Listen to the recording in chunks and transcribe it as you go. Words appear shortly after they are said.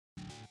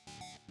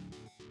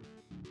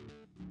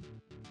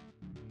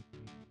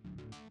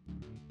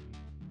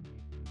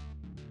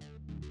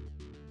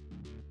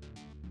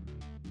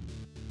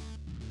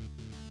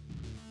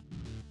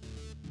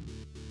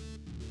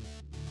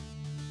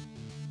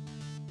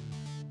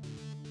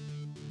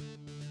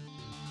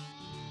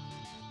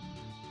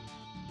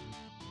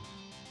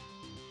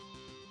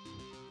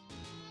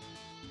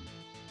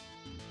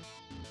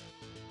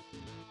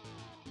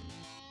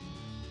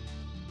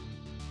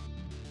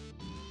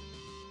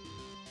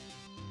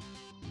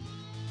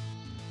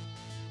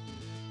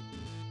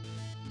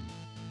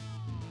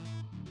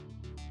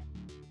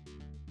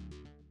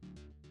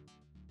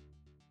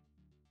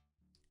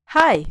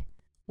Hi,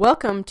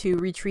 welcome to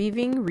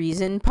Retrieving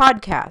Reason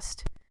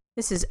podcast.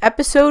 This is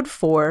episode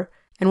 4,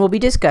 and we'll be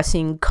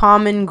discussing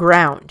common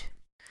ground.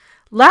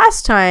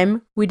 Last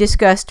time, we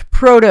discussed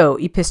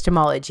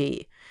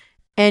proto-epistemology,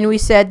 and we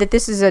said that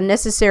this is a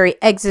necessary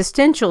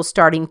existential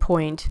starting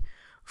point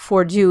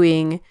for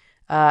doing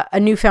a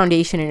new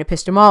foundation in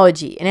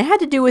epistemology, and it had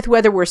to do with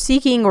whether we're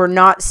seeking or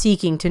not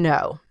seeking to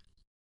know.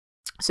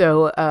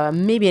 So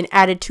maybe an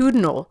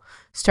attitudinal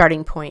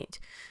starting point.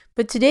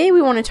 But today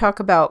we want to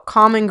talk about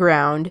common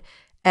ground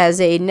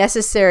as a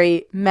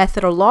necessary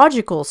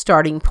methodological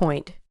starting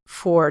point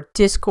for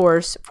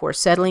discourse, for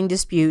settling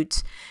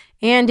disputes,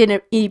 and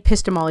in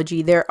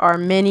epistemology there are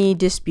many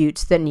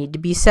disputes that need to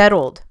be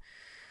settled.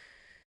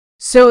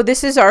 So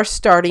this is our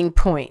starting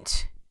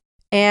point.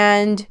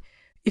 And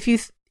if you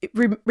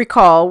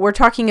recall, we're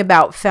talking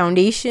about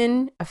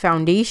a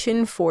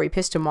foundation for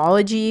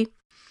epistemology,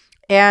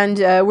 and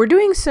we're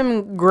doing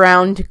some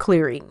ground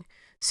clearing.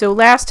 So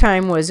last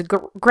time was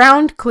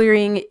ground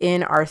clearing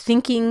in our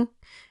thinking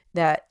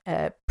that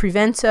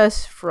prevents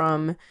us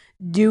from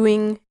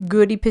doing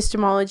good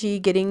epistemology,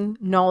 getting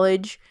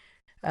knowledge.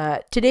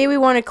 Today we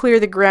want to clear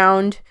the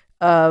ground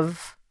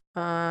of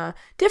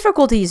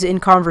difficulties in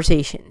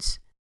conversations.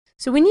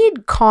 So we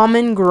need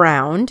common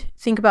ground.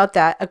 Think about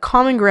that, a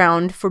common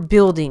ground for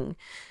building.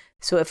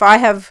 So if I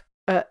have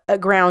a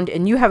ground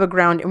and you have a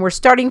ground and we're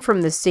starting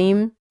from the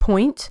same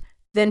point,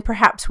 then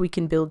perhaps we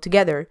can build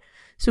together.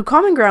 So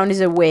common ground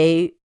is a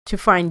way to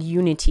find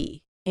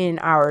unity in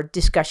our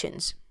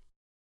discussions.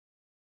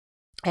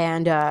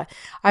 And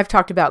I've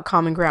talked about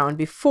common ground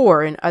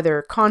before in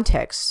other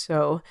contexts,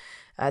 so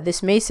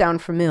this may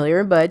sound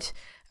familiar, but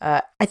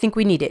I think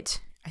we need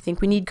it. I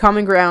think we need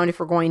common ground if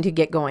we're going to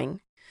get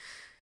going.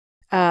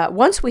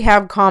 Once we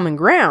have common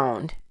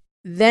ground,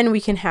 then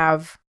we can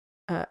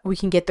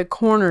get the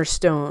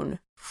cornerstone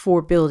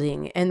for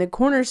building, and the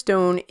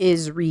cornerstone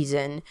is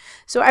reason.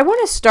 So I want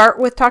to start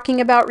with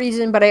talking about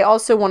reason, but I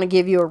also want to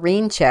give you a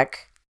rain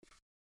check,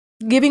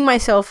 giving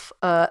myself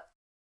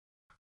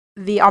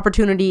the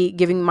opportunity,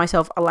 giving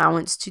myself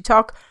allowance to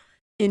talk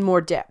in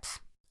more depth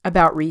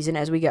about reason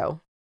as we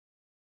go.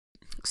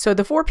 So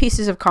the 4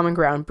 pieces of common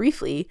ground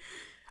briefly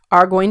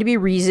are going to be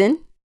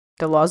reason,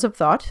 the laws of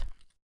thought,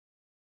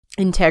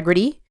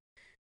 integrity,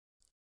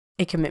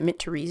 a commitment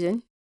to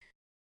reason,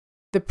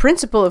 the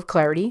principle of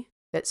clarity,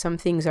 that some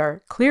things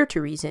are clear to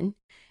reason,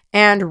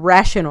 and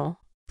rational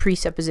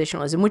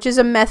presuppositionalism, which is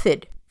a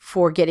method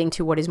for getting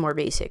to what is more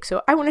basic.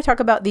 So I want to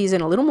talk about these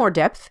in a little more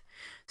depth,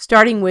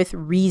 starting with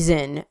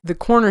reason, the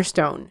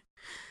cornerstone.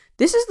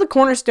 This is the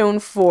cornerstone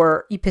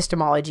for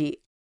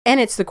epistemology,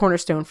 and it's the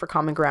cornerstone for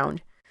common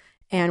ground.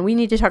 And we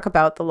need to talk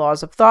about the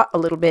laws of thought a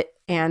little bit,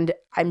 and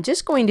I'm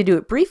just going to do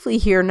it briefly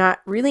here, not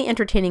really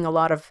entertaining a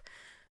lot of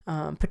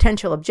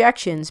potential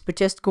objections, but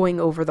just going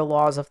over the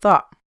laws of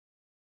thought.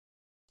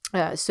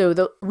 So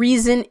the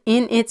reason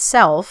in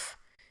itself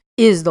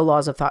is the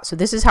laws of thought. So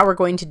this is how we're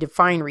going to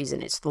define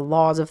reason. It's the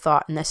laws of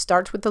thought. And that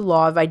starts with the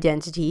law of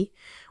identity,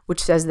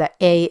 which says that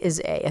A is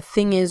A. A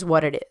thing is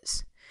what it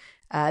is.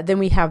 Then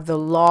we have the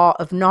law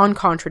of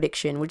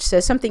non-contradiction, which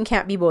says something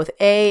can't be both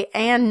A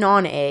and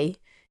non-A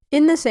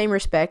in the same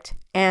respect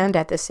and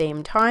at the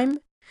same time.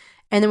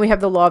 And then we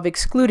have the law of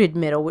excluded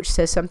middle, which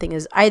says something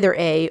is either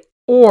A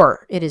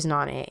or it is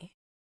non-A.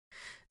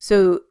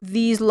 So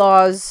these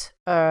laws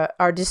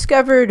are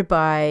discovered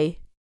by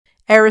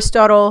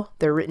Aristotle.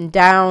 They're written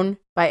down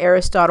by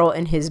Aristotle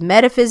in his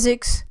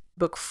Metaphysics,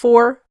 book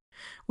 4,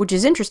 which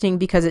is interesting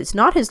because it's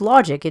not his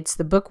logic. It's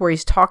the book where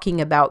he's talking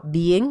about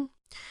being.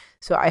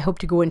 So I hope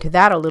to go into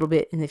that a little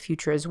bit in the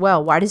future as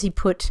well. Why does he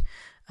put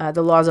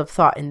the laws of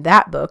thought in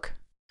that book?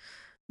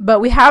 But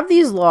we have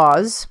these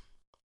laws,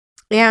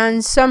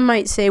 and some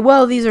might say,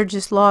 well, these are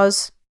just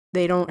laws.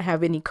 They don't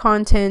have any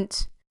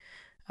content.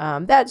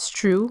 That's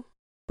true.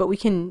 But we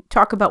can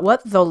talk about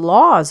what the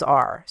laws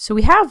are. So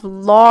we have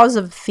laws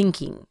of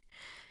thinking,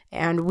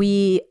 and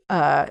we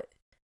have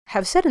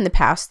said in the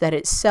past that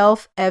it's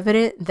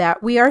self-evident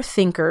that we are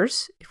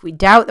thinkers. If we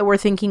doubt that we're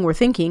thinking, we're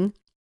thinking.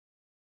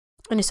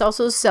 And it's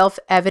also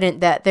self-evident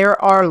that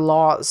there are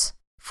laws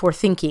for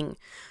thinking,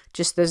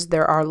 just as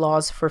there are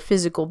laws for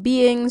physical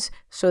beings,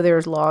 so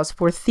there's laws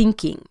for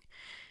thinking.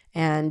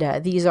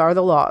 And these are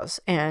the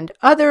laws. And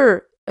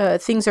other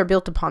things are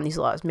built upon these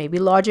laws. Maybe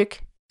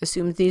logic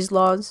assumes these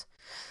laws.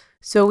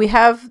 So we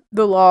have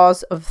the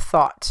laws of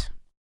thought.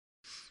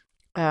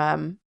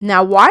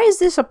 Now, why is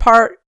this a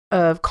part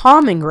of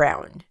common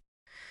ground?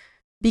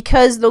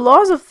 Because the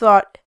laws of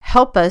thought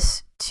help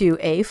us to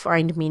A,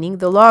 find meaning.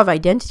 The law of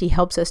identity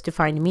helps us to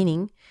find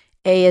meaning.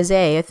 A is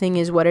A thing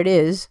is what it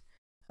is.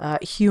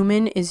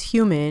 Human is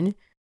human.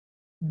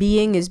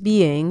 Being is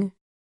being.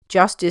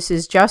 Justice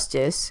is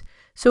justice.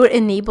 So it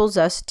enables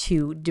us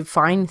to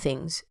define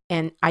things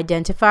and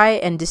identify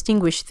and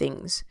distinguish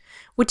things,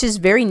 which is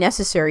very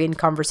necessary in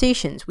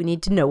conversations. We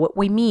need to know what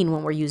we mean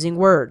when we're using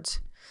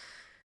words.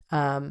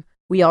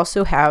 We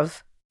also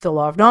have the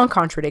law of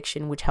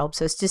non-contradiction, which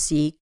helps us to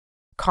see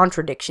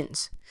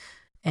contradictions.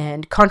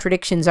 And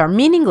contradictions are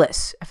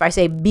meaningless. If I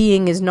say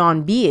being is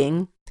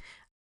non-being,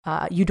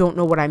 you don't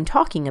know what I'm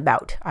talking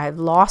about. I've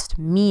lost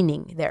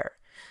meaning there.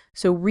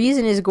 So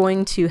reason is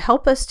going to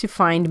help us to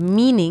find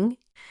meaning,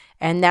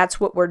 and that's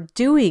what we're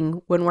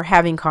doing when we're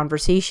having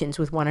conversations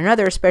with one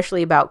another,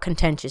 especially about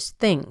contentious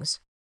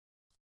things.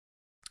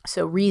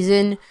 So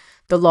reason,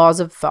 the laws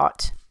of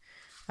thought.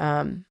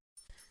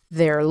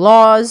 They're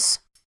laws,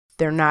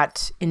 they're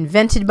not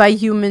invented by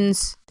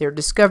humans, they're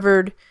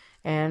discovered,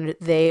 and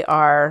they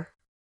are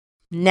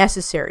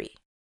necessary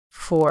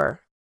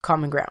for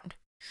common ground.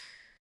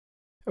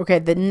 Okay,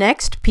 the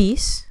next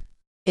piece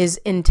is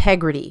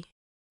integrity.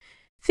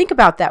 Think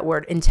about that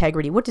word,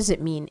 integrity. What does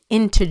it mean?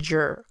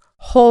 Integer,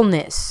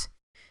 wholeness.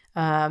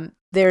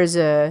 There's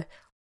a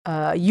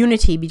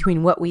unity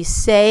between what we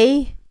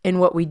say and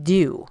what we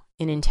do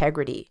in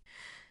integrity.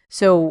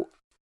 So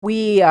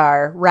we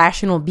are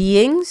rational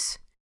beings,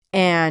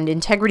 and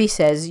integrity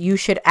says you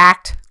should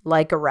act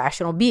like a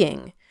rational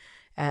being.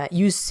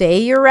 You say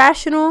you're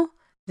rational,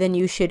 then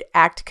you should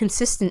act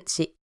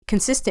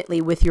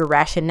consistently with your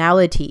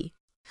rationality.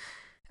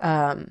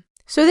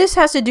 So this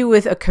has to do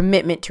with a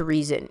commitment to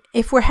reason.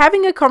 If we're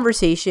having a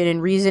conversation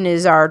and reason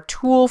is our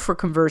tool for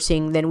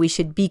conversing, then we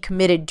should be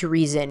committed to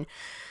reason,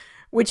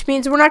 which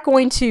means we're not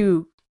going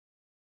to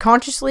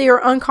consciously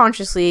or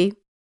unconsciously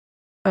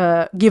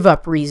give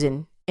up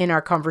reason in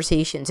our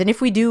conversations. And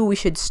if we do, we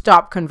should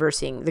stop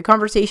conversing. The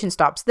conversation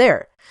stops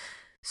there.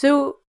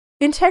 So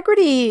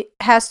integrity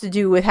has to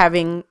do with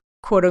having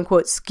quote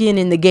unquote skin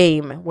in the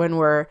game when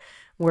we're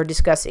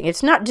discussing.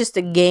 It's not just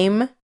a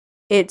game.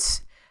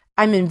 It's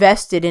I'm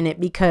invested in it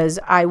because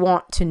I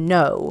want to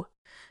know.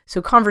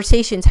 So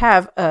conversations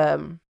have a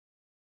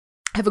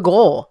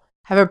goal,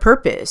 have a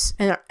purpose,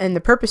 and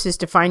the purpose is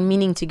to find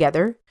meaning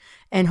together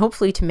and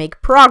hopefully to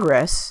make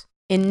progress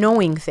in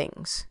knowing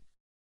things.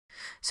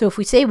 So if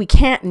we say we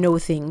can't know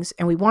things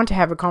and we want to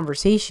have a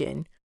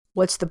conversation,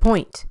 what's the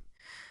point?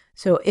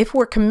 So if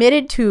we're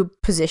committed to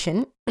a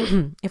position,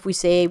 if we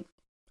say,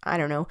 I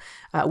don't know,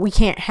 we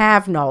can't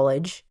have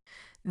knowledge,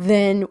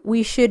 then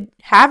we should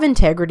have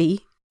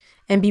integrity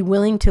and be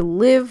willing to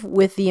live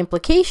with the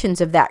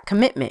implications of that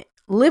commitment.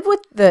 Live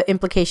with the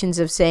implications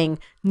of saying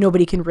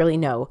nobody can really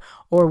know,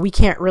 or we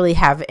can't really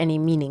have any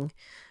meaning.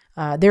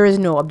 There is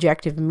no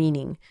objective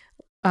meaning.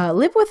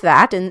 Live with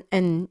that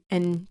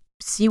and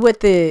see what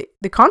the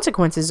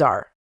consequences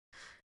are.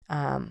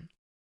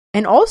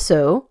 And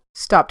also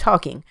stop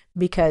talking,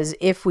 because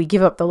if we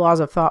give up the laws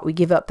of thought, we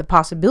give up the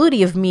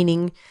possibility of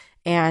meaning,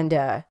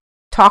 and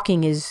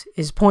talking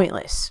is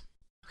pointless.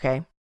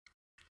 Okay?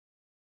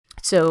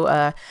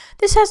 So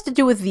this has to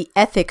do with the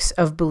ethics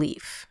of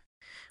belief.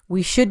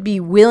 We should be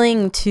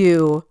willing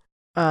to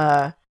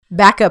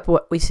back up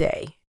what we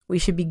say. We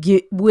should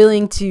be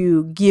willing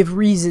to give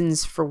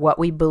reasons for what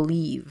we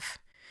believe.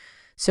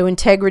 So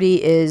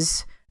integrity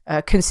is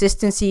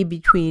consistency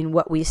between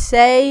what we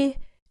say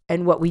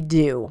and what we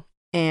do,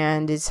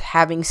 and it's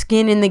having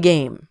skin in the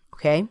game.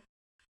 Okay?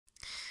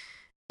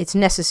 It's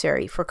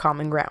necessary for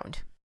common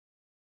ground.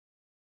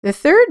 The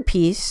third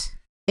piece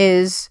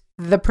is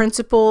the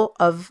principle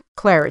of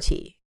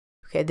clarity.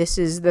 Okay, this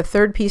is the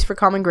third piece for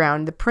common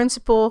ground, the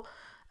principle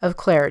of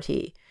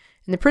clarity.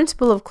 And the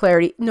principle of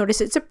clarity, notice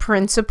it's a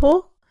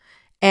principle,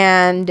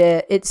 and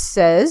it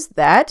says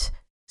that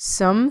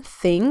some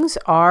things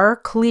are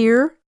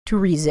clear to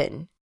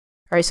reason.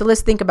 All right, so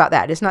let's think about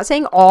that. It's not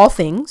saying all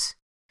things,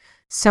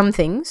 some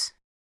things.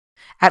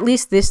 At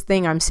least this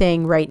thing I'm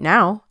saying right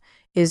now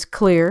is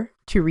clear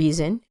to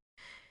reason.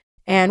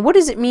 And what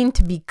does it mean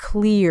to be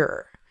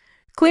clear?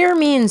 Clear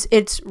means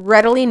it's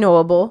readily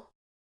knowable,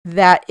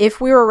 that if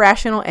we were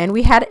rational and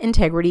we had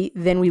integrity,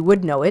 then we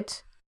would know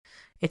it.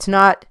 It's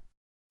not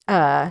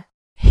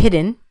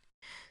hidden.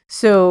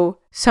 So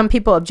some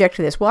people object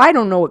to this. Well, I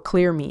don't know what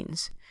clear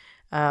means.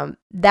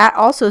 That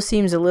also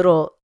seems a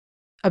little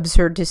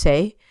absurd to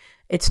say.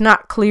 It's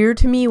not clear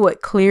to me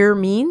what clear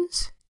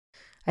means.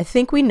 I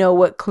think we know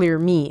what clear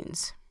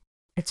means.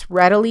 It's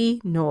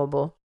readily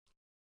knowable.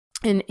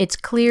 And it's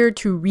clear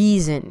to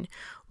reason.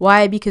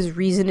 Why? Because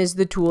reason is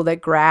the tool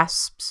that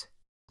grasps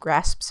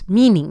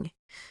meaning.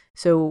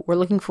 So we're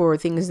looking for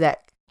things that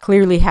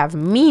clearly have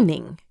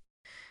meaning.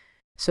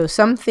 So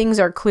some things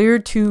are clear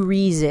to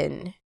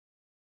reason.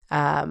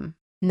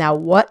 Now,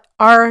 what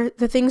are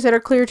the things that are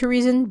clear to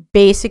reason?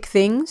 Basic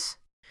things.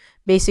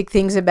 Basic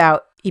things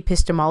about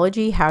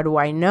epistemology. How do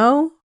I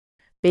know?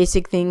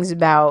 Basic things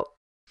about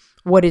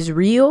what is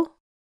real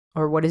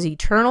or what is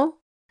eternal.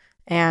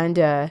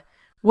 And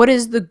what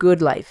is the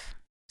good life.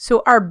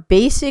 So our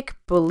basic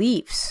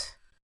beliefs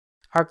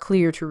are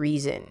clear to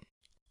reason.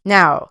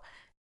 Now,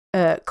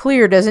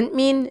 clear doesn't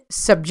mean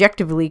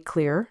subjectively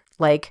clear,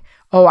 like,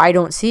 oh, I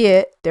don't see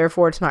it,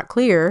 therefore it's not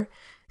clear.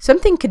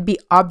 Something could be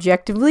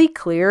objectively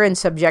clear and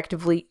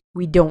subjectively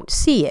we don't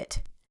see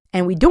it.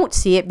 And we don't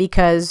see it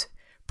because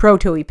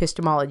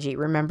proto-epistemology,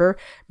 remember?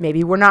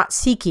 Maybe we're not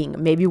seeking,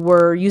 maybe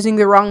we're using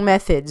the wrong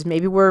methods,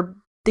 maybe we're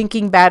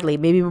thinking badly,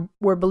 maybe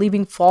we're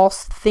believing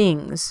false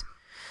things.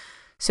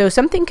 So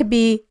something could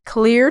be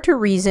clear to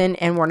reason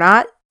and we're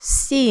not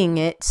seeing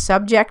it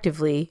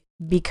subjectively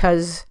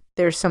because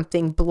there's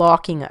something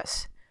blocking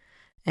us.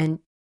 And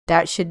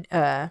that should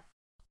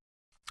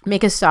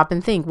make us stop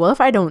and think, well,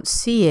 if I don't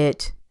see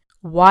it,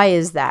 why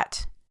is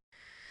that?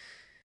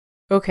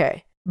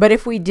 Okay. But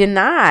if we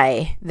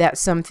deny that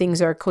some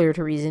things are clear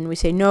to reason, we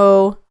say,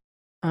 no,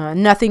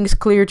 nothing's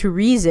clear to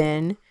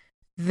reason,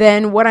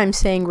 then what I'm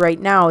saying right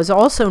now is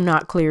also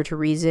not clear to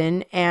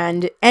reason,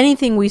 and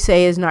anything we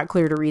say is not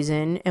clear to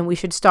reason, and we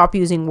should stop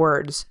using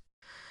words.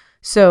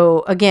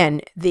 So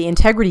again, the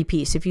integrity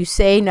piece, if you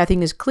say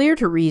nothing is clear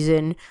to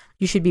reason,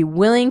 you should be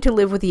willing to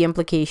live with the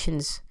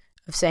implications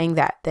of saying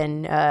that.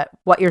 Then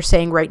what you're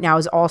saying right now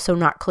is also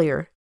not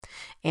clear,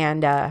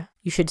 and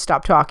you should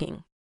stop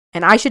talking.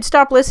 And I should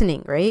stop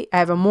listening, right? I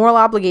have a moral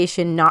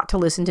obligation not to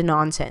listen to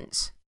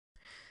nonsense.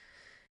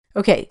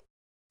 Okay,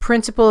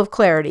 principle of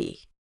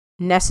clarity.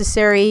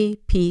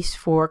 Necessary piece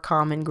for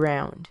common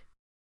ground.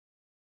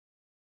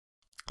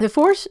 The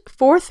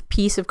fourth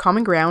piece of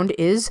common ground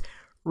is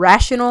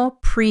rational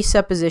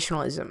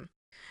presuppositionalism.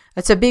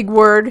 That's a big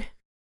word,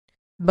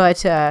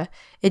 but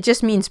it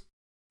just means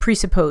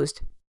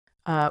presupposed.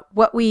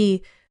 What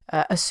we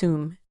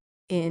assume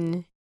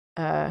in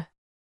a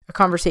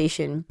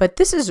conversation, but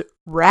this is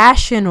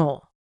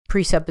rational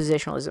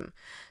presuppositionalism.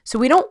 So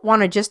we don't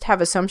want to just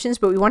have assumptions,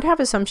 but we want to have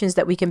assumptions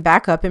that we can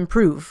back up and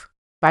prove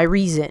by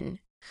reason.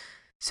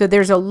 So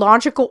there's a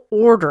logical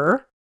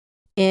order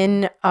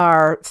in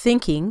our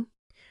thinking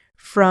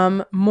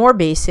from more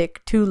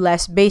basic to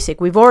less basic.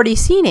 We've already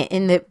seen it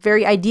in the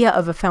very idea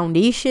of a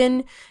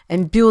foundation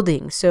and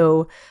building.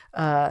 So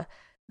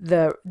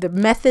the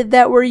method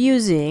that we're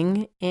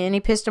using in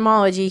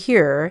epistemology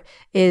here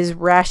is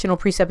rational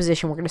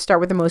presupposition. We're going to start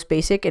with the most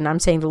basic, and I'm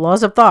saying the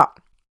laws of thought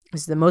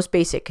is the most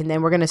basic, and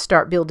then we're going to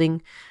start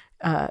building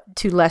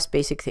to less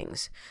basic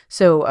things.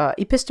 So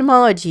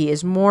epistemology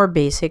is more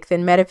basic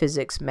than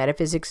metaphysics.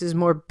 Metaphysics is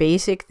more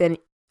basic than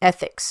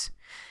ethics.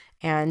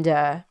 And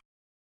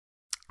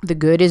the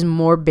good is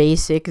more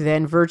basic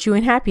than virtue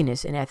and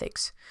happiness in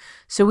ethics.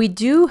 So we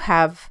do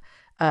have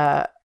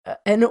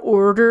an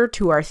order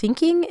to our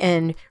thinking,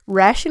 and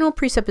rational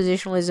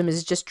presuppositionalism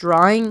is just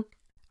drawing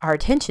our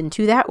attention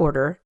to that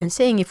order and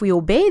saying if we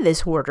obey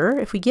this order,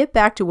 if we get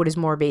back to what is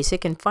more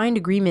basic and find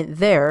agreement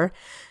there,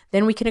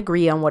 then we can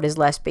agree on what is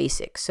less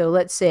basic. So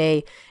let's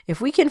say if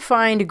we can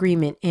find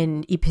agreement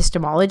in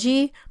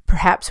epistemology,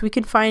 perhaps we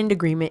can find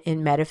agreement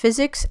in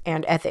metaphysics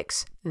and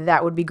ethics.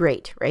 That would be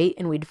great, right?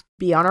 And we'd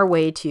be on our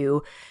way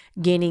to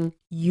gaining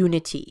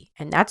unity.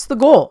 And that's the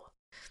goal.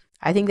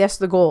 I think that's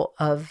the goal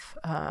of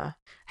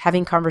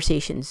having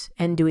conversations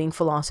and doing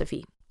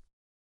philosophy.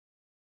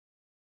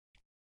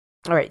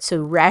 All right,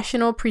 so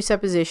rational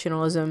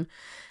presuppositionalism,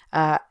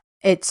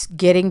 it's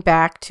getting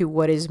back to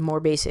what is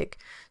more basic.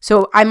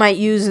 So I might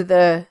use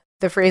the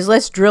phrase,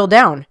 let's drill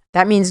down.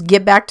 That means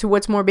get back to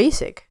what's more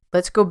basic.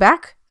 Let's go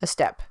back a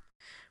step.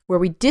 Where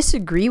we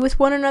disagree with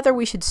one another,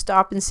 we should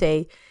stop and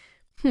say,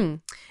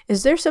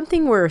 is there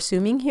something we're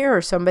assuming here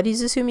or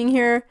somebody's assuming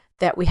here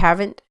that we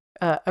haven't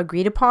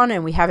agreed upon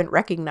and we haven't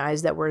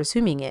recognized that we're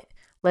assuming it?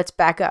 Let's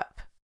back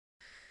up.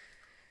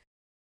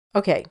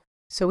 Okay,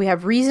 so we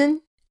have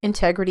reason,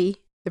 integrity,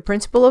 the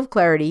principle of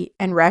clarity,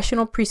 and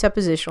rational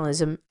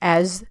presuppositionalism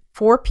as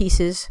 4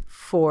 pieces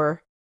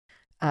for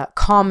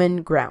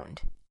common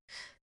ground.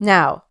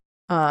 Now,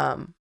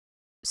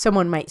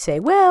 someone might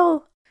say,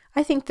 well,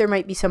 I think there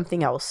might be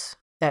something else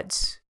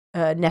that's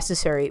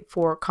necessary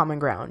for common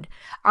ground.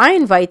 I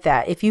invite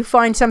that. If you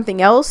find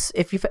something else,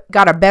 if you've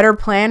got a better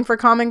plan for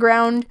common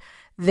ground,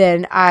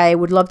 then I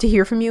would love to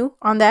hear from you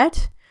on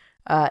that.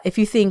 If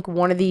you think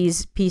one of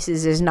these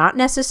pieces is not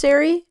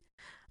necessary,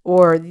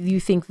 or you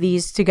think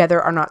these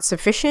together are not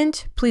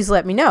sufficient, please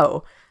let me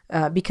know,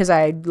 because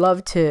I'd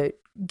love to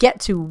get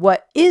to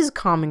what is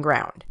common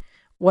ground.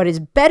 What is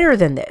better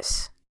than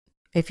this?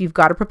 If you've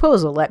got a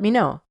proposal, let me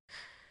know.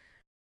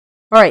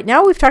 All right,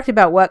 now we've talked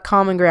about what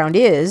common ground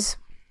is.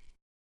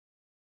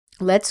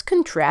 Let's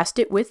contrast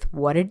it with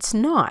what it's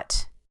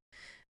not.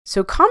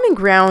 So common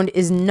ground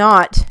is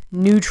not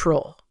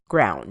neutral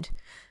ground.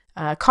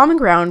 Common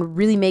ground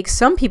really makes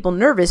some people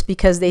nervous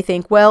because they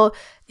think, well,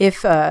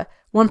 if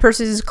one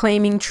person is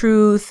claiming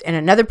truth and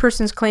another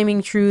person's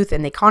claiming truth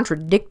and they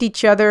contradict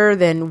each other,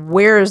 then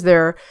where is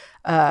there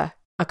a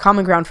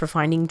common ground for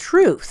finding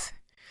truth?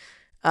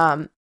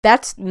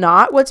 That's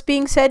not what's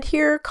being said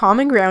here.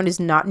 Common ground is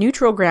not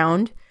neutral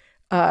ground.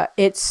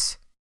 It's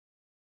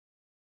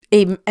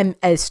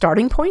a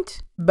starting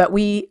point, but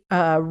we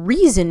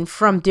reason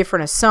from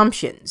different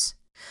assumptions.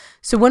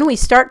 So when we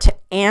start to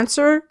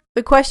answer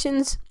the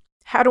questions,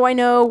 how do I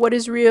know what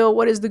is real?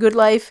 What is the good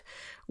life?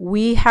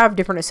 We have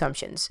different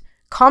assumptions.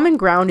 Common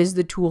ground is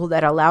the tool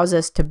that allows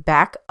us to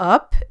back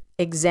up,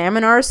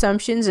 examine our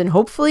assumptions, and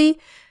hopefully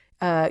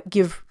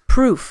give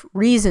proof,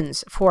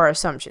 reasons for our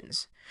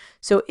assumptions.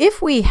 So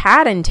if we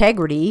had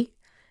integrity,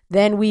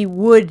 then we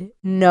would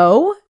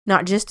know,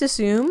 not just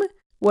assume,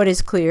 what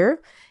is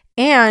clear.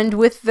 And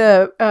with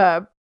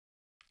the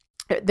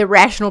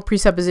rational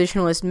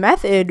presuppositionalist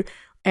method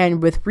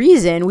and with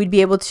reason, we'd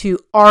be able to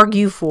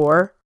argue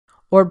for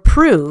or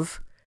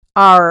prove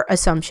our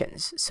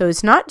assumptions. So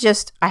it's not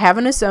just, I have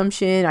an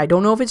assumption, I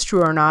don't know if it's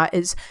true or not.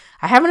 It's,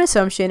 I have an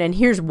assumption and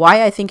here's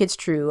why I think it's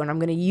true. And I'm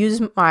going to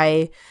use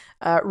my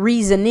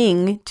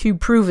reasoning to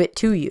prove it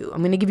to you.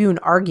 I'm going to give you an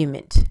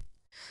argument.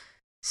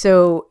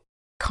 So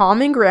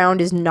common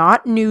ground is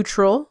not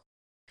neutral.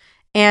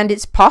 And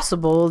it's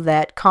possible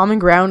that common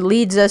ground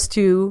leads us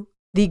to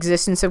the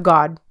existence of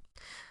God.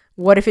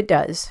 What if it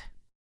does?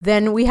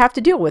 Then we have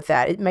to deal with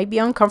that. It might be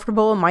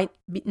uncomfortable. It might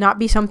not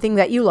be something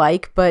that you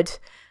like, but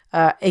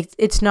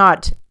it's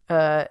not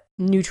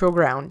neutral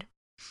ground.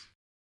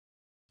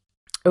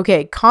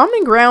 Okay,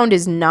 common ground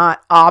is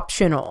not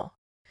optional.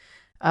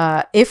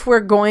 If we're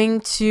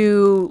going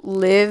to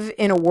live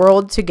in a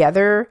world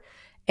together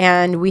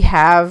and we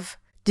have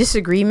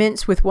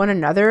disagreements with one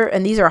another,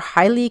 and these are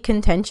highly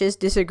contentious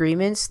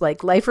disagreements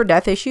like life or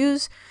death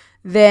issues,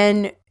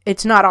 then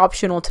it's not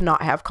optional to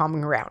not have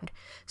common ground.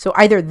 So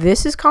either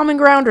this is common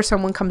ground or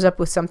someone comes up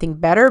with something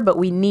better, but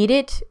we need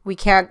it. We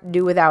can't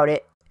do without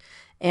it.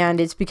 And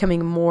it's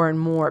becoming more and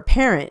more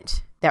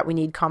apparent that we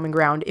need common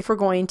ground if we're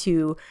going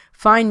to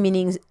find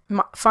meaning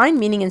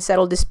and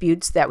settle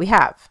disputes that we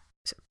have.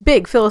 So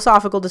big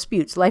philosophical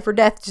disputes, life or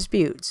death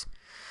disputes.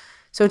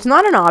 So it's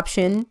not an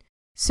option.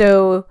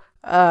 So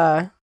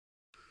I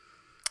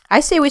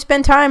say we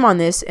spend time on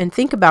this and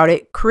think about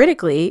it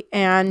critically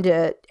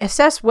and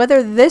assess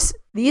whether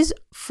these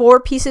 4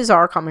 pieces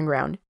are common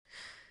ground.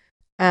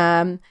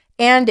 And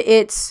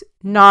it's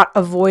not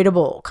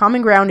avoidable.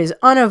 Common ground is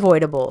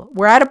unavoidable.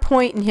 We're at a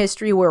point in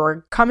history where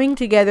we're coming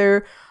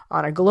together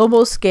on a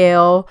global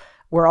scale.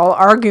 We're all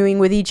arguing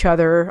with each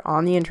other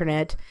on the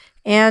internet.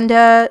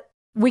 And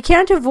we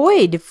can't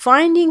avoid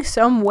finding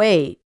some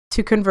way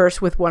to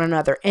converse with one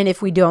another. And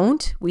if we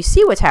don't, we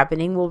see what's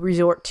happening, we'll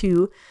resort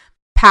to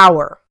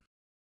power.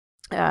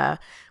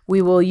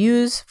 We will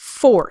use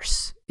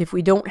force if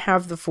we don't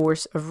have the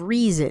force of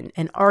reason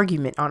and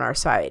argument on our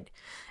side.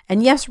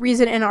 And yes,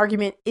 reason and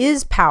argument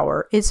is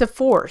power. It's a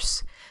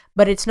force,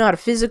 but it's not a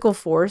physical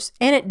force,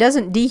 and it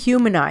doesn't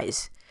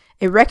dehumanize.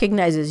 It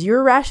recognizes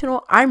you're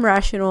rational, I'm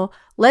rational.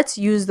 Let's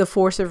use the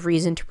force of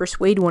reason to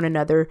persuade one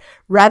another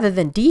rather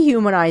than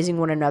dehumanizing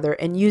one another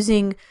and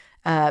using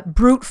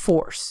brute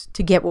force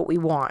to get what we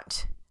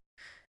want.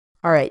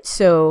 All right,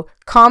 so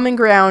common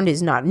ground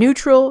is not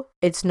neutral,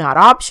 it's not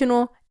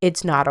optional,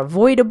 it's not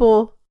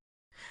avoidable.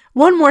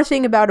 One more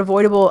thing about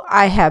avoidable,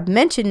 I have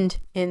mentioned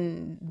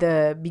in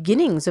the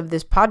beginnings of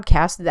this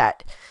podcast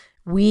that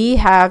we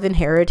have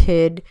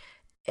inherited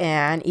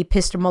an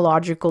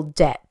epistemological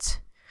debt.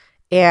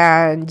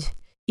 And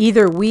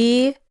either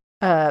we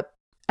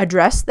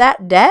address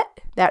that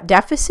debt, that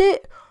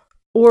deficit,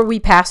 or we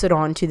pass it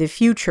on to the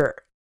future.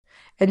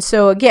 And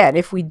so again,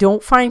 if we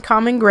don't find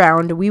common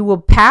ground, we will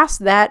pass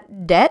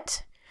that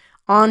debt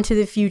on to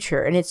the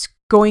future, and it's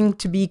going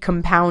to be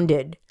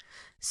compounded.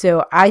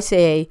 So I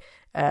say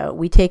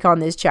we take on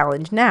this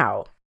challenge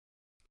now.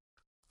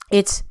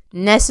 It's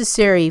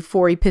necessary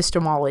for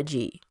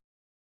epistemology,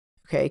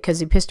 okay?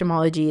 Because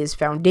epistemology is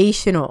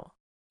foundational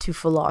to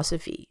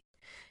philosophy,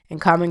 and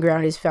common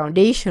ground is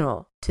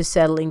foundational to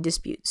settling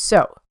disputes.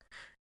 So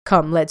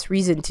come, let's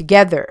reason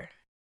together.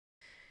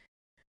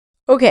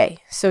 Okay,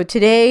 so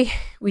today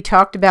we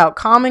talked about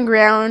common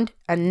ground,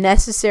 a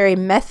necessary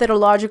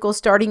methodological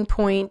starting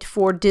point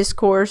for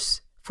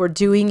discourse, for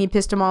doing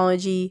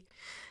epistemology.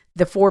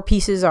 The 4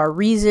 pieces are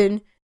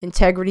reason,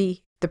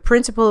 integrity, the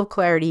principle of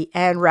clarity,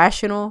 and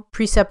rational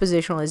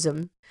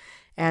presuppositionalism.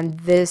 And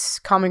this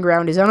common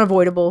ground is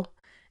unavoidable.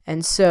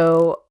 And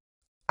so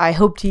I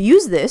hope to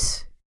use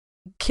this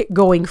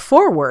going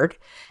forward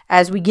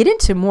as we get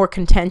into more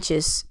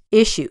contentious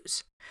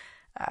issues.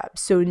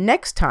 So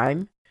next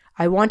time,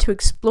 I want to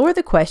explore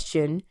the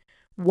question,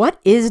 what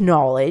is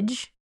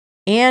knowledge,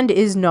 and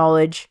is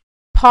knowledge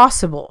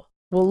possible?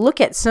 We'll look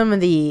at some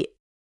of the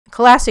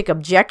classic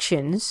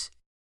objections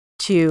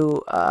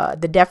to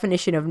the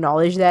definition of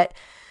knowledge that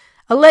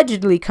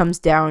allegedly comes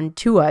down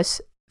to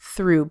us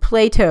through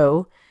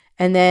Plato,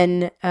 and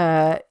then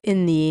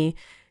in the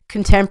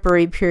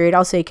contemporary period,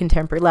 I'll say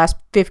contemporary, last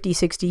 50,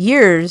 60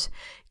 years,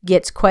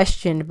 gets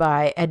questioned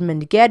by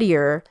Edmund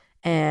Gettier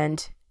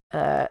and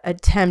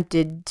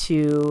attempted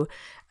to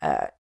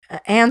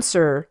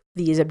answer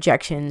these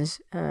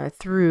objections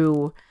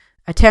through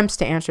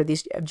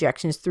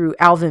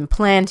Alvin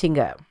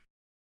Plantinga.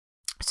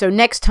 So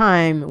next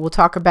time we'll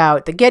talk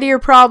about the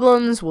Gettier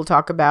problems. We'll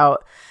talk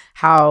about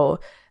how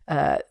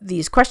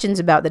these questions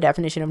about the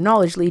definition of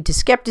knowledge lead to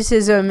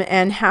skepticism,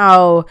 and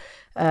how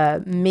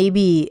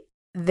maybe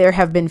there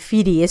have been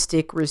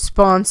fideistic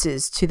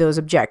responses to those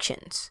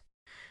objections.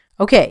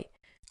 Okay.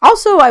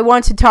 Also, I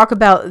want to talk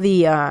about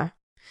the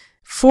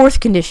 4th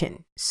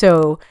condition.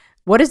 So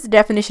what is the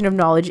definition of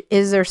knowledge?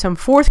 Is there some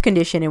 4th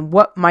condition, and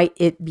what might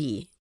it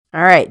be?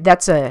 All right,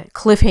 that's a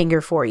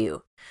cliffhanger for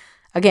you.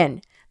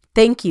 Again,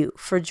 thank you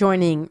for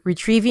joining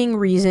Retrieving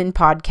Reason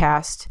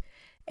podcast.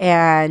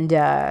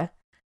 And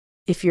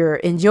if you're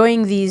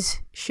enjoying these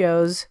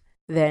shows,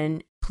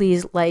 then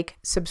please like,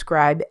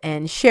 subscribe,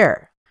 and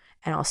share.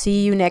 And I'll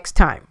see you next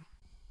time.